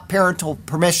without parental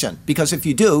permission, because if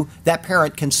you do, that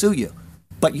parent can sue you.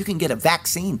 But you can get a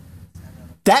vaccine.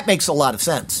 That makes a lot of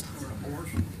sense.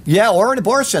 Yeah, or an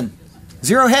abortion.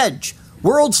 Zero Hedge.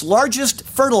 World's largest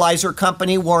fertilizer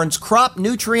company warns crop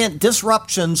nutrient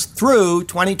disruptions through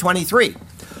 2023.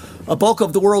 A bulk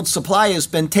of the world's supply has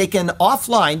been taken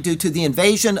offline due to the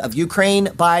invasion of Ukraine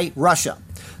by Russia.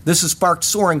 This has sparked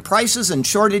soaring prices and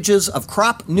shortages of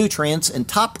crop nutrients in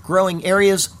top growing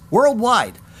areas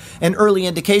worldwide. An early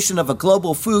indication of a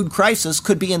global food crisis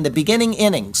could be in the beginning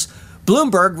innings.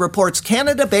 Bloomberg reports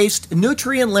Canada-based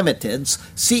Nutrien Limited's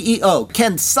CEO,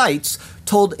 Ken Seitz,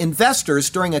 told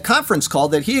investors during a conference call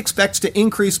that he expects to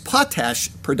increase potash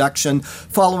production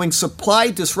following supply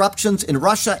disruptions in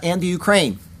Russia and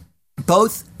Ukraine.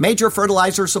 both major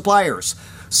fertilizer suppliers.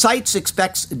 Sites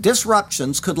expects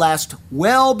disruptions could last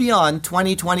well beyond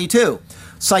 2022.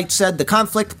 Sites said the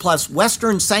conflict plus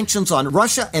Western sanctions on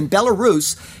Russia and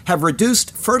Belarus have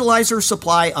reduced fertilizer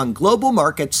supply on global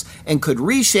markets and could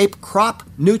reshape crop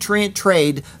nutrient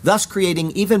trade, thus creating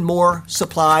even more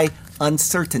supply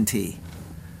uncertainty.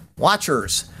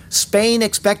 Watchers, Spain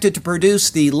expected to produce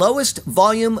the lowest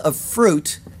volume of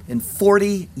fruit in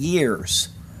 40 years.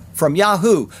 From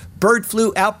Yahoo, bird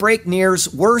flu outbreak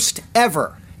nears worst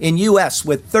ever in U.S.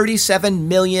 with 37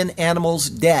 million animals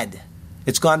dead.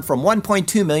 It's gone from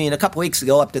 1.2 million a couple weeks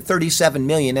ago up to 37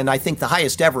 million, and I think the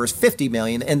highest ever is 50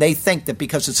 million, and they think that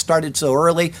because it started so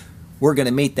early, we're going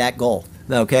to meet that goal,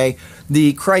 okay?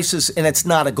 The crisis, and it's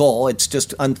not a goal, it's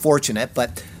just unfortunate,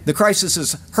 but the crisis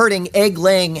is hurting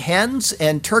egg-laying hens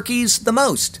and turkeys the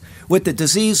most, with the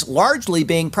disease largely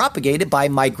being propagated by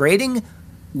migrating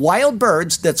wild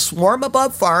birds that swarm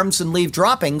above farms and leave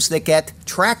droppings that get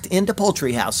tracked into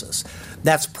poultry houses.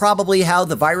 That's probably how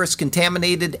the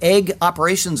virus-contaminated egg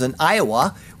operations in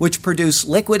Iowa, which produce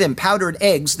liquid and powdered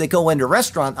eggs that go into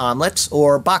restaurant omelets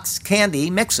or boxed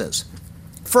candy mixes.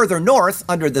 Further north,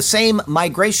 under the same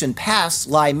migration paths,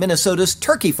 lie Minnesota's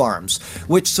turkey farms,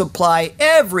 which supply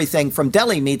everything from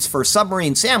deli meats for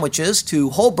submarine sandwiches to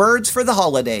whole birds for the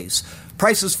holidays.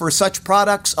 Prices for such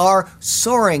products are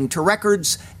soaring to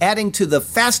records, adding to the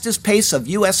fastest pace of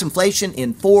U.S. inflation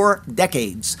in 4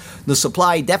 decades. The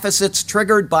supply deficits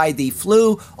triggered by the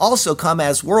flu also come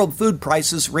as world food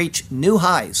prices reach new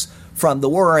highs. From the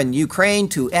war in Ukraine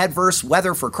to adverse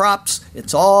weather for crops,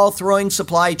 it's all throwing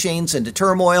supply chains into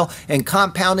turmoil and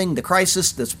compounding the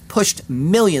crisis that's pushed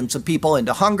millions of people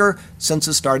into hunger since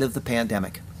the start of the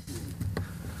pandemic.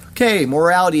 Okay,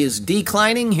 morality is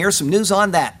declining. Here's some news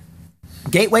on that.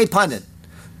 Gateway Pundit.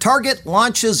 Target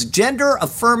launches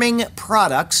gender-affirming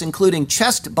products, including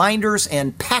chest binders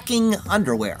and packing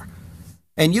underwear.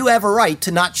 And you have a right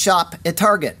to not shop at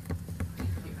Target.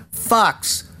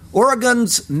 Fox.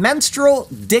 Oregon's Menstrual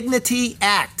Dignity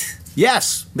Act.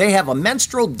 Yes, they have a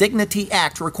Menstrual Dignity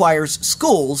Act requires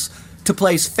schools to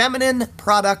place feminine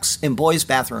products in boys'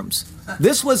 bathrooms.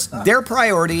 This was their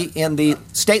priority in the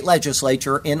state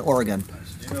legislature in Oregon.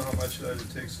 You know how much that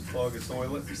it takes to clog a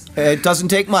toilet? It doesn't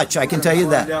take much, I can tell you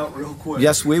that. Find out real quick.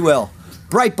 Yes, we will.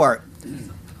 Breitbart.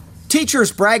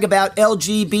 Teachers brag about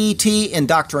LGBT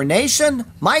indoctrination.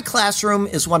 My classroom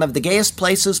is one of the gayest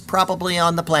places probably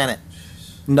on the planet.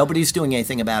 Nobody's doing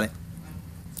anything about it.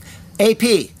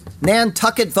 AP.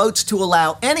 Nantucket votes to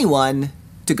allow anyone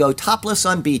to go topless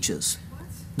on beaches.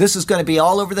 This is going to be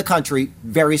all over the country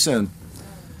very soon.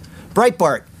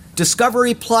 Breitbart.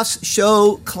 Discovery Plus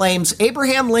show claims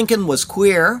Abraham Lincoln was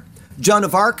queer, Joan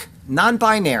of Arc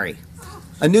non-binary.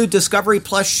 A new Discovery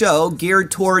Plus show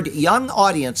geared toward young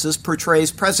audiences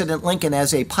portrays President Lincoln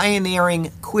as a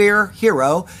pioneering queer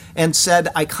hero and said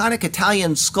iconic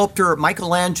Italian sculptor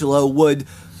Michelangelo would,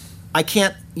 I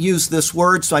can't use this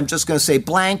word, so I'm just going to say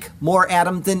blank, more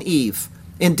Adam than Eve.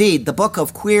 Indeed, the Book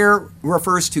of Queer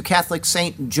refers to Catholic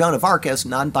Saint Joan of Arc as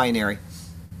non-binary.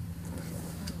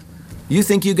 You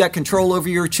think you got control over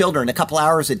your children a couple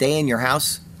hours a day in your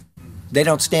house? They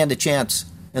don't stand a chance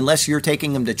unless you're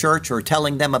taking them to church or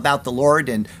telling them about the Lord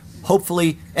and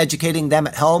hopefully educating them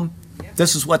at home.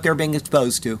 This is what they're being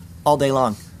exposed to all day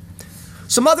long.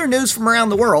 Some other news from around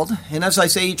the world, and as I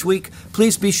say each week,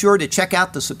 please be sure to check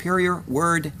out the Superior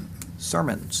Word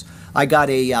sermons. I got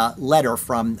a letter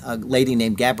from a lady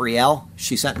named Gabrielle.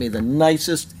 She sent me the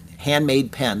nicest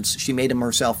handmade pens. She made them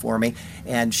herself for me,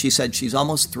 and she said she's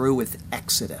almost through with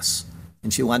Exodus,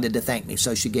 and she wanted to thank me,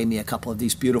 so she gave me a couple of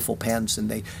these beautiful pens, and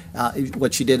they,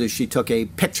 what she did is she took a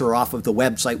picture off of the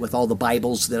website with all the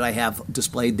Bibles that I have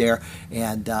displayed there,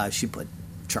 and she put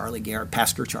Charlie Garrett,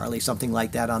 Pastor Charlie, something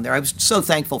like that on there. I was so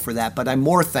thankful for that, but I'm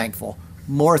more thankful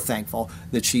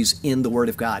that she's in the Word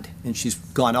of God, and she's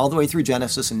gone all the way through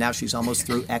Genesis, and now she's almost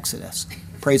through Exodus.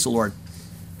 Praise the Lord.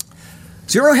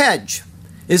 Zero Hedge.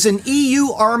 Is an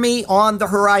EU army on the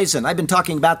horizon? I've been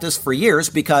talking about this for years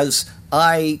because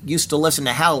I used to listen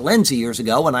to Hal Lindsey years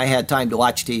ago when I had time to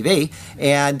watch TV,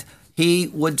 and he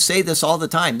would say this all the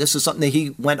time. This is something that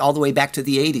he went all the way back to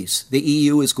the 80s. The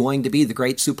EU is going to be the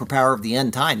great superpower of the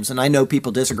end times, and I know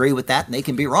people disagree with that, and they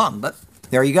can be wrong, but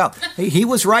there you go. He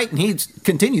was right, and he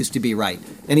continues to be right.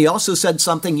 And he also said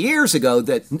something years ago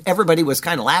that everybody was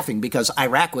kind of laughing because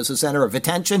Iraq was the center of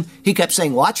attention. He kept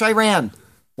saying, watch Iran.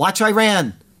 Watch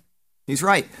Iran. He's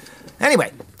right.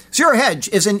 Anyway, Zero Hedge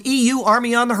is an EU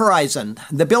army on the horizon.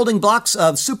 The building blocks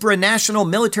of supranational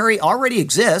military already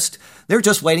exist. They're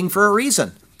just waiting for a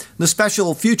reason. The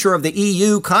special Future of the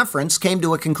EU conference came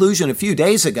to a conclusion a few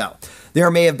days ago. There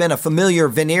may have been a familiar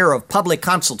veneer of public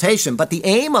consultation, but the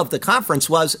aim of the conference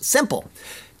was simple.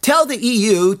 Tell the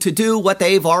EU to do what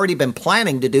they've already been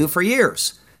planning to do for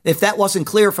years. If that wasn't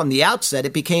clear from the outset,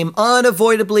 it became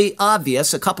unavoidably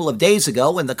obvious a couple of days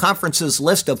ago when the conference's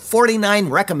list of 49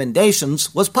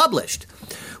 recommendations was published.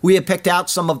 We have picked out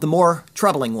some of the more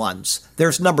troubling ones.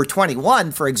 There's number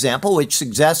 21, for example, which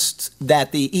suggests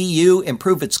that the EU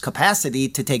improve its capacity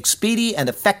to take speedy and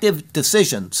effective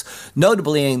decisions,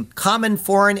 notably in common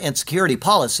foreign and security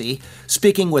policy,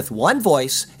 speaking with one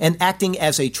voice and acting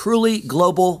as a truly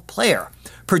global player,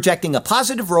 projecting a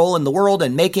positive role in the world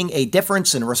and making a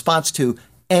difference in response to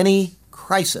any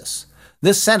crisis.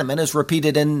 This sentiment is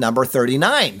repeated in number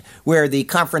 39, where the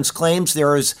conference claims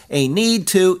there is a need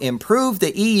to improve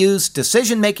the EU's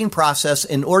decision-making process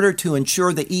in order to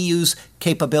ensure the EU's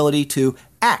capability to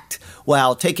act,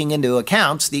 while taking into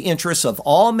account the interests of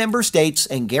all member states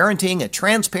and guaranteeing a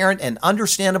transparent and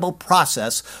understandable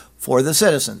process for the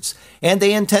citizens. And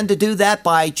they intend to do that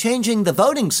by changing the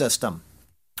voting system.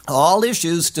 All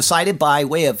issues decided by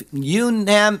way of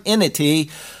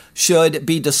unanimity should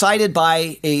be decided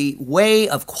by a way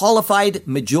of qualified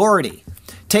majority.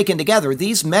 Taken together,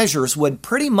 these measures would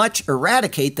pretty much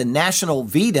eradicate the national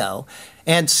veto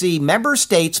and see member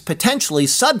states potentially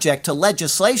subject to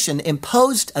legislation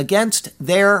imposed against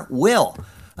their will.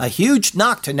 A huge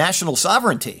knock to national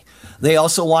sovereignty. They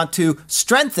also want to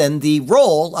strengthen the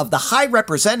role of the High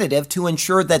Representative to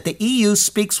ensure that the EU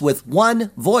speaks with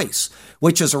one voice,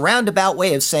 which is a roundabout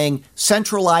way of saying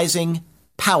centralizing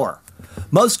power.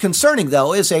 Most concerning,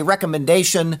 though, is a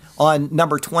recommendation on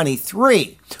number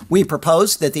 23. We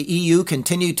propose that the EU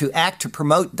continue to act to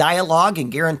promote dialogue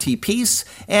and guarantee peace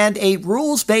and a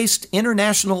rules-based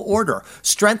international order,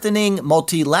 strengthening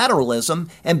multilateralism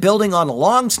and building on a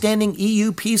long-standing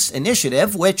EU peace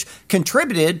initiative, which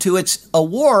contributed to its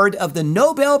award of the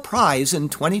Nobel Prize in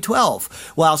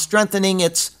 2012, while strengthening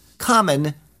its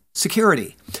common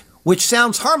security. Which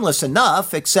sounds harmless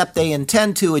enough, except they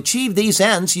intend to achieve these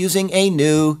ends using a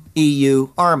new EU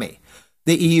army.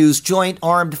 The EU's joint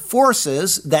armed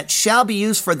forces that shall be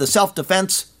used for the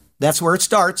self-defense, that's where it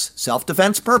starts,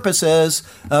 self-defense purposes,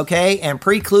 okay, and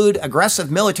preclude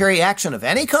aggressive military action of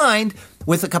any kind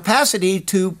with the capacity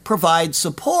to provide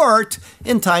support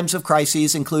in times of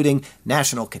crises, including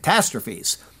national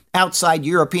catastrophes. Outside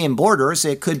European borders,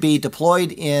 it could be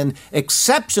deployed in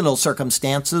exceptional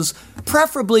circumstances,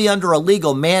 preferably under a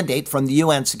legal mandate from the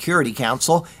UN Security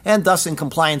Council, and thus in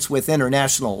compliance with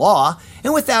international law,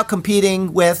 and without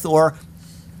competing with or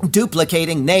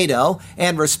duplicating NATO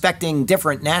and respecting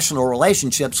different national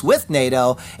relationships with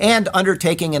NATO and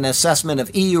undertaking an assessment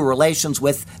of EU relations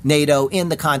with NATO in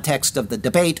the context of the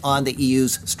debate on the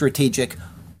EU's strategic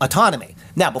autonomy.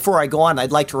 Now, before I go on,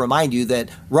 I'd like to remind you that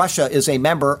Russia is a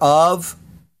member of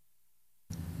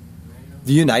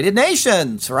the United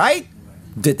Nations, right?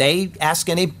 Did they ask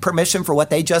any permission for what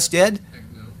they just did?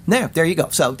 No, there you go.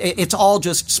 So it's all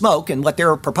just smoke, and what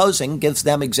they're proposing gives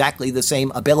them exactly the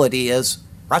same ability as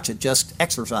Russia just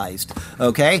exercised,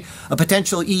 okay? A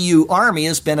potential EU army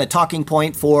has been a talking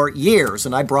point for years,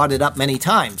 and I brought it up many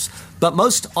times, but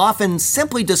most often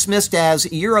simply dismissed as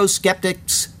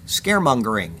Eurosceptics'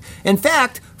 scaremongering. In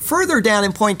fact, further down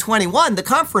in point 21, the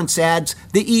conference adds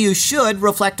the EU should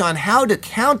reflect on how to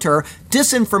counter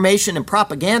disinformation and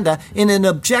propaganda in an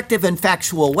objective and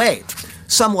factual way.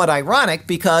 Somewhat ironic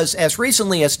because as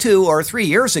recently as 2 or 3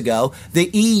 years ago, the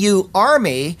EU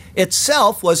army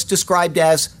itself was described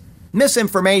as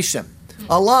misinformation,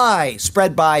 a lie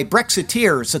spread by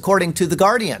Brexiteers, according to The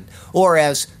Guardian, or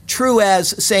as true as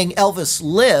saying Elvis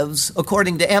lives,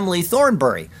 according to Emily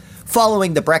Thornberry.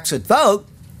 Following the Brexit vote,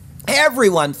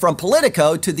 everyone from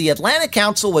Politico to the Atlantic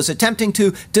Council was attempting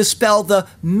to dispel the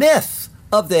myth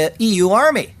of the EU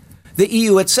army. The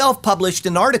EU itself published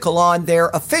an article on their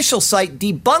official site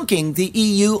debunking the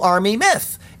EU army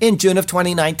myth in June of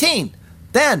 2019.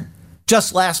 Then,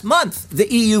 just last month,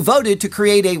 the EU voted to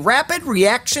create a rapid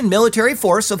reaction military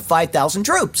force of 5,000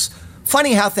 troops.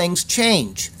 Funny how things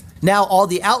change. Now all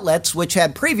the outlets which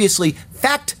had previously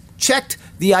fact-checked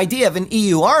the idea of an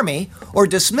EU army or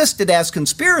dismissed it as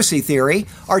conspiracy theory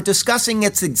are discussing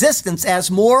its existence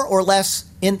as more or less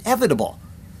inevitable.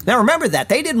 Now remember that.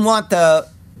 They didn't want the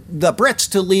Brits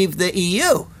to leave the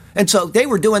EU. And so they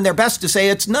were doing their best to say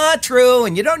it's not true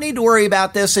and you don't need to worry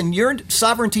about this and your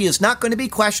sovereignty is not going to be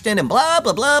questioned and blah,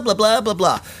 blah, blah, blah, blah, blah,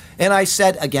 blah. And I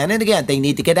said again and again, they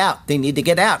need to get out. They need to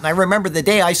get out. And I remember the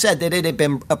day I said that it had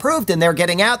been approved and they're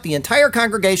getting out, the entire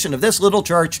congregation of this little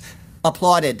church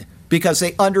applauded because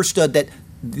they understood that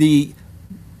the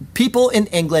people in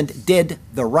England did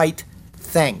the right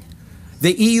thing.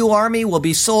 The EU army will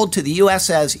be sold to the U.S.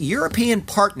 as European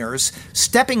partners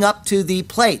stepping up to the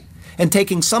plate and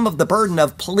taking some of the burden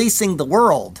of policing the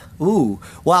world.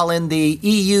 While in the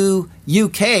EU,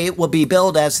 UK will be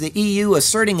billed as the EU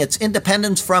asserting its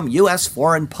independence from U.S.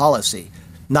 foreign policy.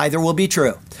 Neither will be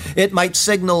true. It might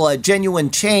signal a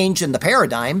genuine change in the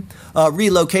paradigm, a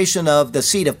relocation of the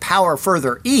seat of power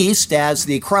further east as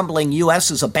the crumbling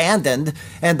U.S. is abandoned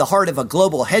and the heart of a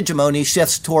global hegemony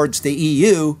shifts towards the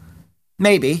EU.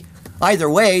 Maybe. Either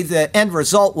way, the end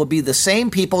result will be the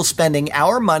same people spending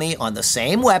our money on the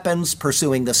same weapons,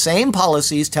 pursuing the same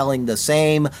policies, telling the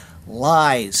same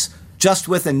lies, just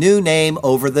with a new name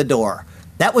over the door.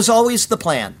 That was always the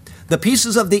plan. The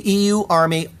pieces of the EU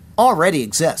army already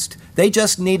exist. They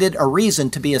just needed a reason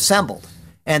to be assembled.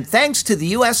 And thanks to the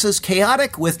U.S.'s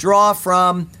chaotic withdrawal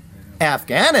from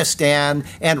Afghanistan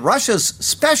and Russia's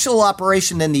special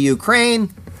operation in the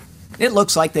Ukraine, it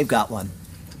looks like they've got one.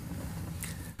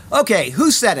 Okay,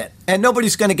 who said it? And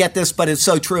nobody's going to get this, but it's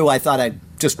so true, I thought I'd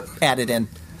just add it in.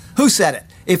 Who said it?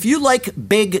 If you like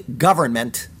big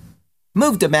government,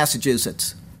 move to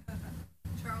Massachusetts.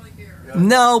 Charlie Garrett.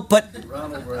 No, but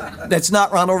Ronald Reagan. that's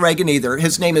not Ronald Reagan either.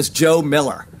 His name is Joe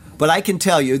Miller. But I can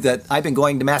tell you that I've been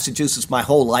going to Massachusetts my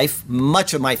whole life.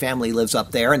 Much of my family lives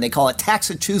up there, and they call it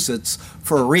Taxachusetts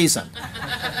for a reason.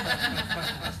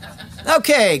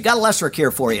 Okay, got a lesser here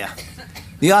for you.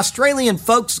 The Australian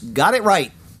folks got it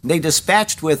right. They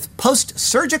dispatched with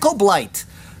post-surgical blight.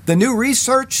 The new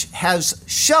research has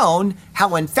shown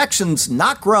how infections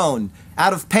not grown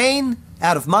out of pain,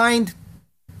 out of mind,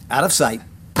 out of sight.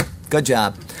 Good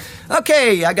job.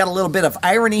 Okay, I got a little bit of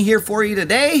irony here for you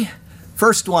today.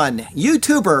 First one,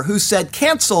 YouTuber who said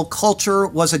cancel culture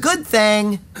was a good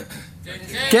thing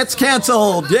gets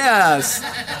canceled. Yes.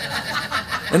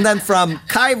 And then from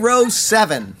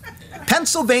Cairo7,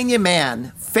 Pennsylvania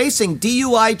man facing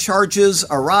DUI charges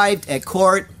arrived at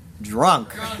court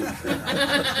drunk.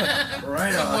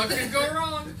 Right on. What could go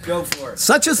wrong? Go for it.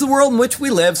 Such is the world in which we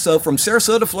live. So from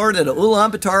Sarasota, Florida to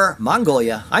Ulaanbaatar,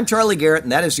 Mongolia, I'm Charlie Garrett,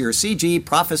 and that is your CG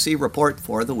Prophecy Report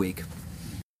for the week.